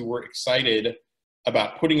nonprofits who were excited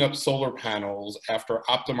about putting up solar panels after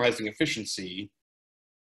optimizing efficiency,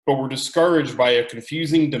 but were discouraged by a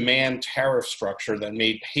confusing demand tariff structure that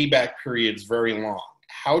made payback periods very long.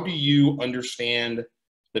 How do you understand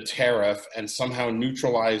the tariff and somehow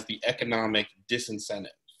neutralize the economic disincentive?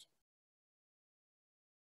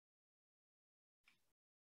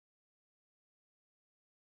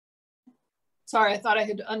 Sorry, I thought I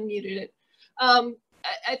had unmuted it.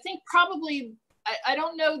 I think probably, I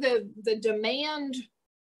don't know the demand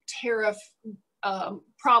tariff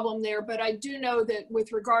problem there, but I do know that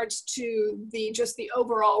with regards to just the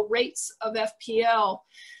overall rates of FPL,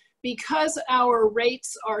 because our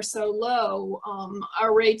rates are so low,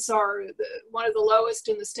 our rates are one of the lowest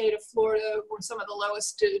in the state of Florida, or some of the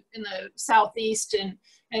lowest in the Southeast,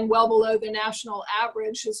 and well below the national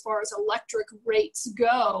average as far as electric rates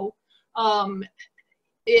go.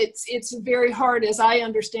 It's very hard, as I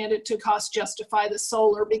understand it, to cost justify the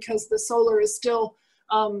solar, because the solar is still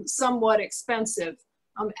somewhat expensive.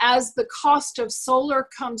 As the cost of solar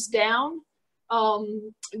comes down,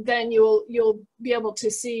 then you'll be able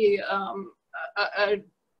to see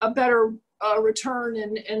a better return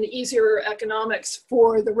and easier economics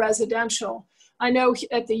for the residential. I know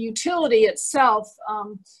at the utility itself,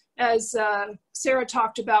 as Sarah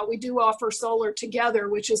talked about, we do offer Solar Together,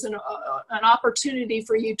 which is an opportunity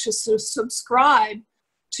for you to subscribe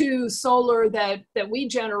to solar that we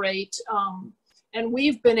generate. And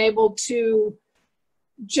we've been able to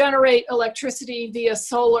generate electricity via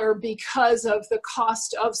solar because of the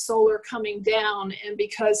cost of solar coming down, and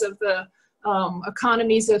because of the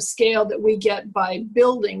economies of scale that we get by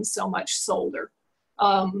building so much solar.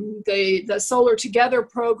 The Solar Together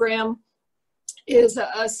program is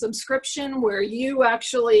a subscription where you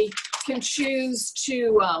actually can choose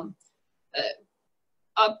to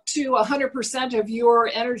up to 100% of your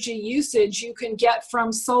energy usage you can get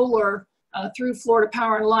from solar through Florida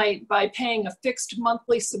Power and Light by paying a fixed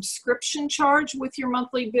monthly subscription charge with your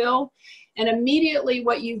monthly bill. And immediately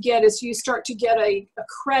what you get is you start to get a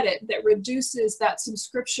credit that reduces that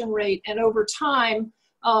subscription rate. And over time,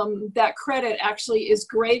 that credit actually is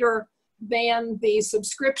greater than the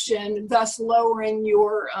subscription, thus lowering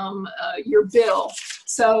your bill.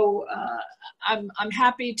 So I'm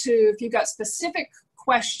happy to, if you've got specific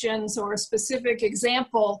questions or a specific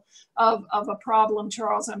example of a problem,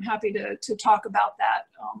 Charles, I'm happy to talk about that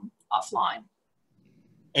offline.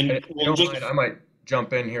 And if you don't mind, I might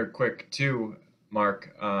jump in here quick too,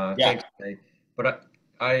 Mark. Yeah. Thanks, Ray. But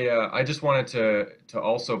I just wanted to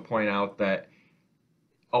also point out that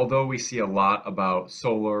although we see a lot about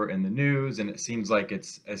solar in the news, and it seems like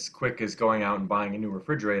it's as quick as going out and buying a new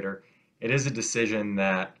refrigerator, it is a decision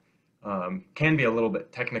that can be a little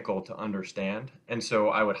bit technical to understand. And so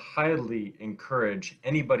I would highly encourage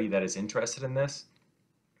anybody that is interested in this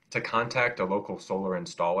to contact a local solar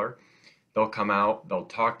installer. They'll come out, they'll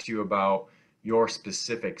talk to you about your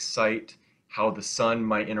specific site, how the sun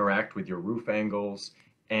might interact with your roof angles,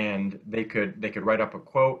 and they could write up a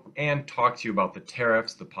quote and talk to you about the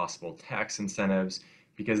tariffs, the possible tax incentives,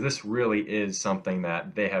 because this really is something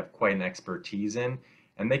that they have quite an expertise in,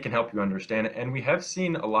 and they can help you understand it. And we have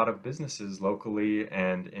seen a lot of businesses locally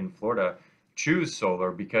and in Florida choose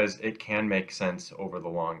solar because it can make sense over the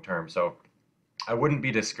long term. So I wouldn't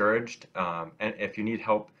be discouraged. And if you need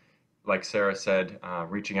help, like Sarah said,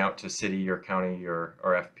 reaching out to city or county or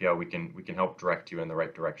FPL, we can help direct you in the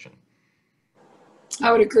right direction.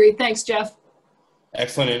 I would agree. Thanks, Jeff.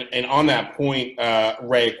 Excellent. And on that point,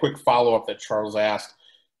 Ray, a quick follow-up that Charles asked.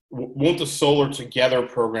 Won't the Solar Together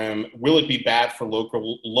program, will it be bad for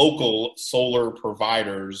local solar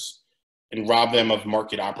providers and rob them of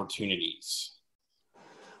market opportunities?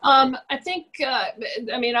 I think,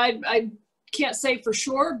 I mean, I can't say for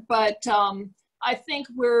sure, but I think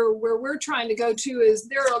where we're trying to go to is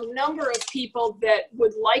there are a number of people that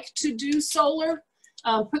would like to do solar,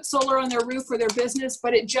 put solar on their roof for their business,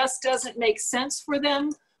 but it just doesn't make sense for them.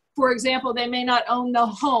 For example, they may not own the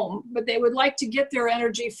home, but they would like to get their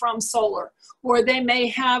energy from solar, or they may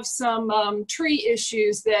have some tree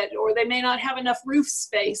issues or they may not have enough roof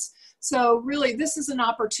space. So really, this is an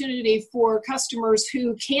opportunity for customers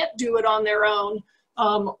who can't do it on their own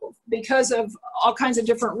because of all kinds of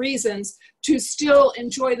different reasons to still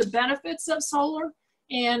enjoy the benefits of solar.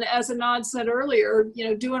 And as Anand said earlier, you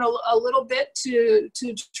know, doing a little bit to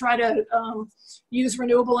try to use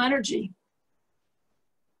renewable energy.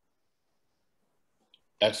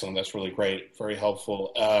 Excellent. That's really great. Very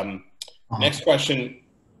helpful. Next question.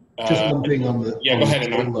 Just one thing on the go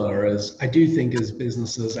ahead, solar is I do think as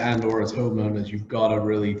businesses and or as homeowners, you've got to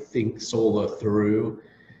really think solar through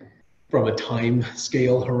from a time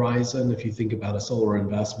scale horizon. If you think about a solar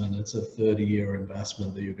investment, it's a 30-year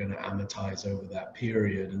investment that you're going to amortize over that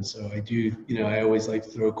period. And so I do, you know, I always like to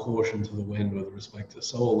throw caution to the wind with respect to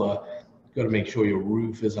solar. You've got to make sure your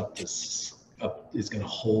roof is is going to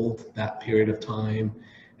hold that period of time.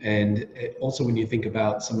 And also when you think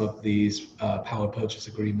about some of these power purchase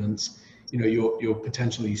agreements, you know, you're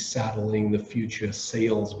potentially saddling the future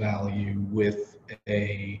sales value with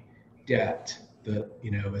a debt that, you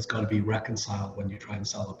know, has got to be reconciled when you try and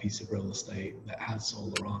sell a piece of real estate that has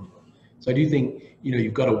solar on it. So I do think, you know,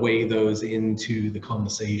 you've got to weigh those into the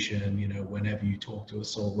conversation, you know, whenever you talk to a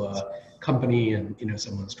solar company and, you know,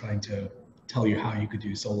 someone's trying to tell you how you could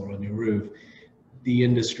do solar on your roof. The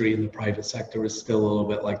industry in the private sector is still a little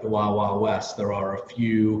bit like the Wild Wild West. There are a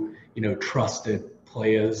few, you know, trusted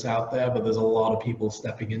players out there, but there's a lot of people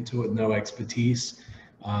stepping into it, no expertise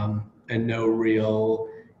and no real,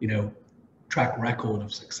 you know, track record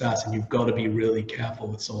of success. And you've got to be really careful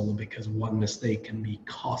with solar because one mistake can be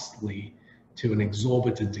costly to an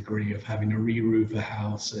exorbitant degree of having to re-roof a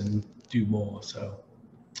house and do more. So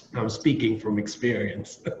I'm speaking from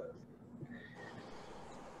experience.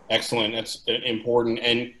 Excellent. That's important.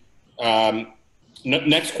 And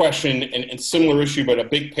next question, and similar issue, but a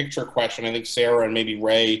big picture question. I think Sarah and maybe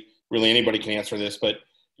Ray, really anybody can answer this, but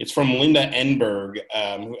it's from Linda Enberg,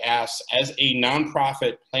 who asks, as a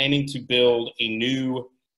nonprofit planning to build a new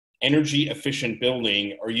energy efficient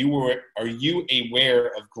building, are you aware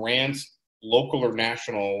of grants, local or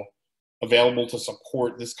national, available to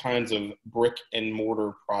support this kinds of brick and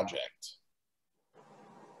mortar project?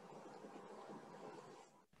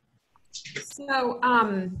 So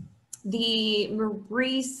the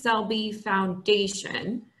Marie Selby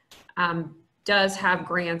Foundation does have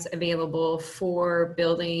grants available for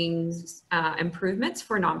buildings improvements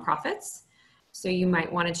for nonprofits. So you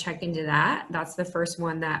might want to check into that. That's the first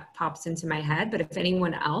one that pops into my head. But if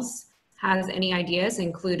anyone else has any ideas,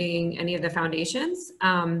 including any of the foundations,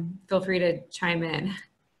 feel free to chime in.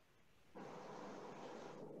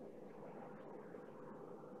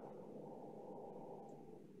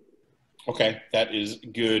 Okay, that is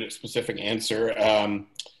good, specific answer.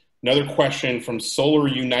 Another question from Solar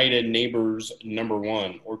United Neighbors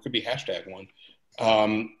 #1, or it could be #1.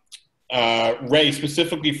 Ray,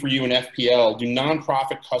 specifically for you and FPL, do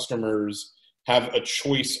nonprofit customers have a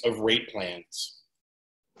choice of rate plans?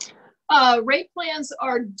 Rate plans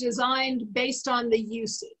are designed based on the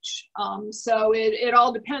usage. So it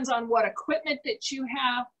all depends on what equipment that you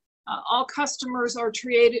have. All customers are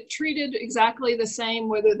treated exactly the same,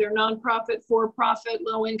 whether they're nonprofit, for-profit,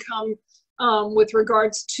 low income, with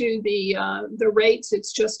regards to the rates.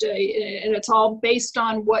 It's just and it's all based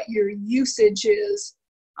on what your usage is.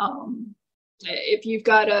 If you've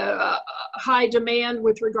got a high demand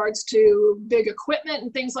with regards to big equipment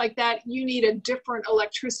and things like that, you need a different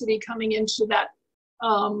electricity coming into that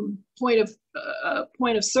point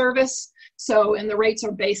of service. So, and the rates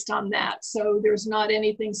are based on that. So there's not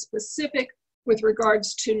anything specific with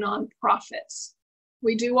regards to nonprofits.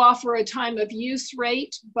 We do offer a time of use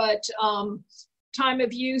rate, but time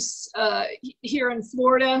of use here in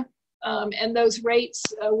Florida and those rates,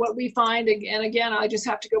 what we find, and again, I just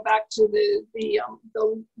have to go back to the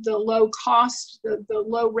low cost, the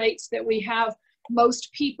low rates that we have.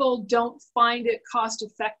 Most people don't find it cost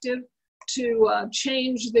effective to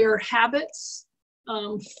change their habits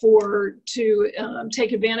to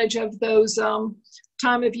take advantage of those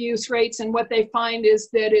time of use rates. And what they find is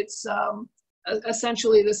that it's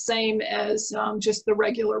essentially the same as just the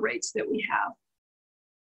regular rates that we have.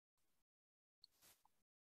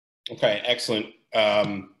 Okay, excellent.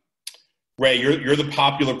 Ray, you're the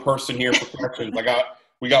popular person here for questions.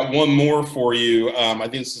 We got one more for you. I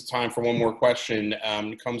think this is time for one more question.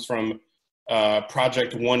 It comes from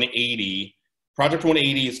Project 180. Project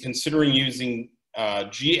 180 is considering using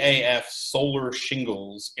GAF solar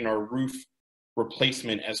shingles in our roof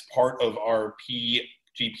replacement as part of our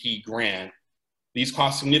PGP grant. These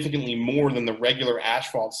cost significantly more than the regular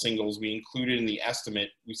asphalt shingles we included in the estimate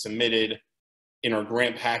we submitted in our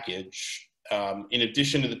grant package. In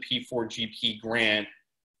addition to the P4GP grant,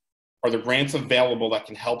 are there grants available that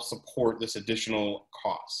can help support this additional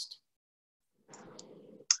cost?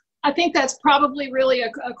 I think that's probably really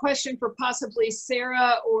a question for possibly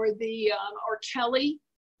Sarah or or Kelly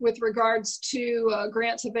with regards to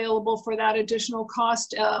grants available for that additional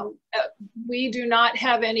cost. We do not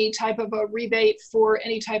have any type of a rebate for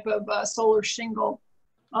any type of solar shingle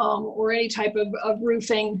or any type of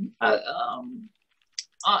roofing on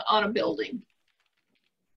a building.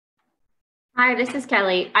 Hi, this is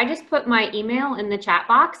Kelly. I just put my email in the chat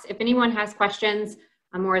box. If anyone has questions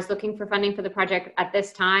or is looking for funding for the project at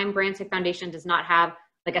this time, Barancik Foundation does not have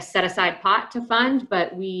like a set aside pot to fund,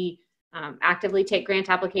 but we actively take grant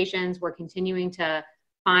applications. We're continuing to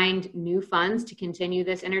find new funds to continue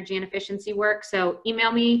this energy and efficiency work. So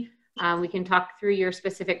email me. We can talk through your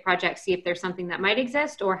specific project, see if there's something that might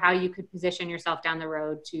exist or how you could position yourself down the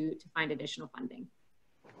road to find additional funding.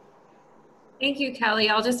 Thank you, Kelly.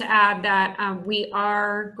 I'll just add that we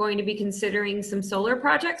are going to be considering some solar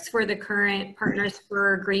projects for the current Partners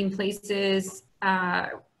for Green Places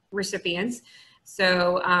recipients.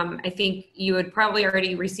 So I think you had probably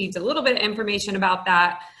already received a little bit of information about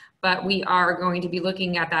that, but we are going to be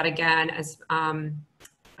looking at that again as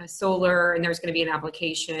solar, and there's going to be an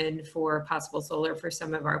application for possible solar for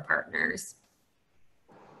some of our partners,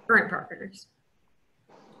 current partners.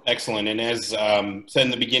 Excellent. And as said in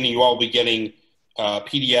the beginning, you all will be getting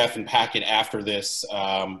PDF and packet after this.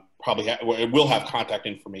 It will have contact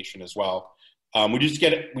information as well.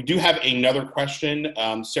 We do have another question.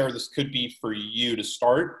 Sarah, this could be for you to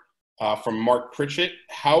start from Mark Pritchett.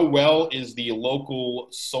 How well is the local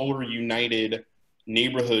Solar United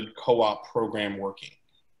Neighborhood Co-op program working?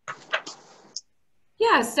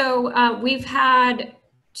 Yeah, so we've had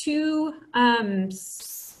two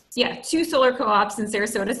solar co-ops in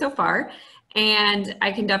Sarasota so far, and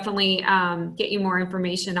I can definitely get you more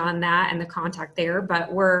information on that and the contact there. But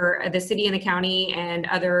the city and the county and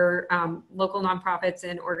other local nonprofits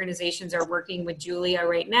and organizations are working with Julia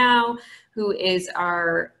right now, who is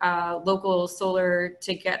our local Solar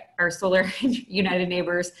United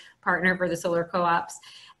Neighbors partner for the solar co-ops.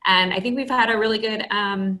 And I think we've had a really good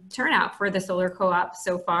turnout for the solar co-op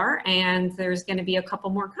so far, and there's going to be a couple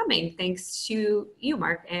more coming thanks to you,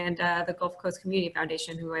 Mark, and the Gulf Coast Community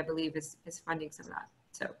Foundation, who I believe is funding some of that.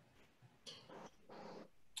 So,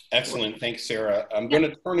 excellent, thanks, Sarah. I'm going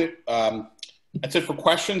to turn it. That's it for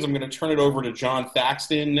questions. I'm going to turn it over to John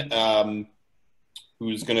Thaxton,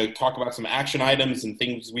 who's going to talk about some action items and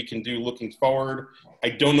things we can do looking forward. I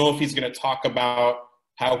don't know if he's going to talk about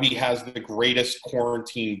how he has the greatest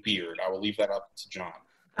quarantine beard. I will leave that up to John.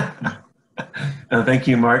 Thank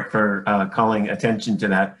you, Mark, for calling attention to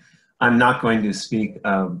that. I'm not going to speak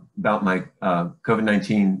about my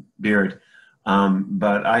COVID-19 beard,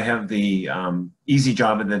 but I have the easy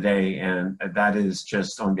job of the day, and that is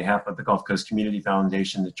just on behalf of the Gulf Coast Community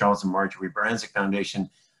Foundation, the Charles and Margery Barancik Foundation,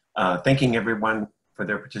 thanking everyone for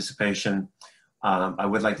their participation. I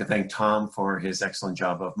would like to thank Tom for his excellent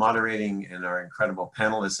job of moderating and our incredible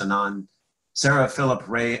panelists, Anand, Sarah, Philip,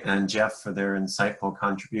 Ray, and Jeff for their insightful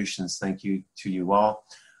contributions. Thank you to you all.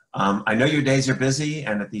 I know your days are busy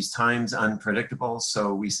and at these times unpredictable,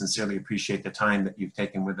 so we sincerely appreciate the time that you've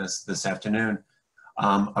taken with us this afternoon.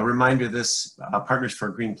 A reminder, this Partners for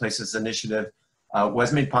Green Places initiative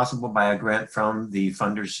was made possible by a grant from the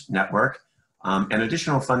Funders Network and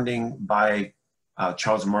additional funding by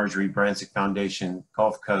Charles and Margery Barancik Foundation,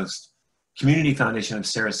 Gulf Coast Community Foundation of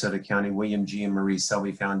Sarasota County, William G. and Marie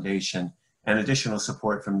Selby Foundation, and additional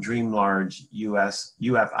support from DreamLarge, IFAS,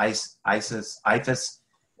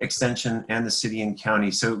 Extension, and the city and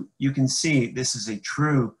county. So you can see this is a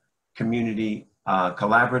true community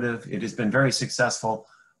collaborative. It has been very successful,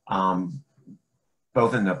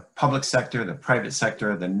 both in the public sector, the private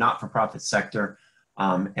sector, the not-for-profit sector,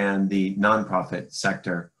 and the nonprofit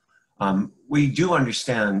sector. We do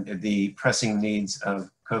understand the pressing needs of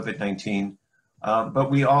COVID-19, but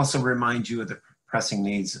we also remind you of the pressing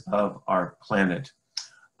needs of our planet.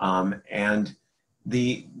 And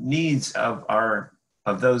the needs of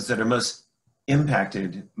those that are most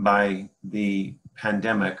impacted by the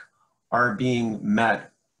pandemic are being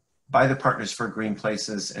met by the Partners for Green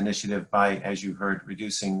Places initiative by, as you heard,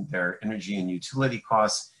 reducing their energy and utility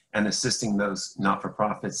costs and assisting those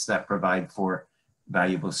not-for-profits that provide for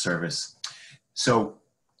valuable service. So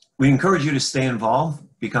we encourage you to stay involved,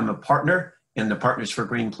 become a partner in the Partners for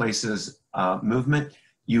Green Places movement.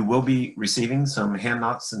 You will be receiving some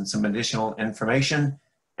handouts and some additional information.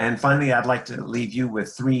 And finally, I'd like to leave you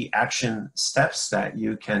with 3 action steps that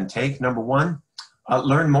you can take. Number 1,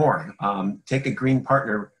 learn more. Take a Green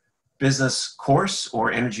Partner business course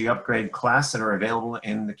or energy upgrade class that are available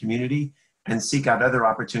in the community, and seek out other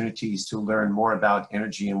opportunities to learn more about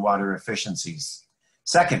energy and water efficiencies.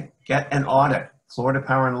 Second, get an audit. Florida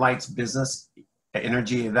Power and Light's business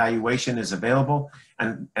energy evaluation is available,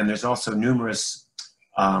 and there's also numerous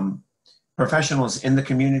professionals in the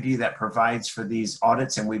community that provides for these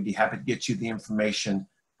audits, and we'd be happy to get you the information,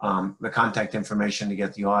 the contact information to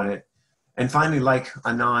get the audit. And finally, like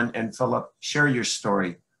Anand and Philip, share your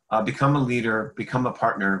story. Become a leader, become a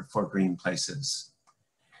partner for Green Places.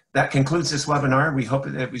 That concludes this webinar. We hope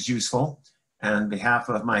that it was useful. And on behalf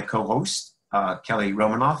of my co-host, Kelly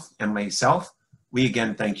Romanoff, and myself, we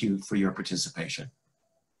again thank you for your participation.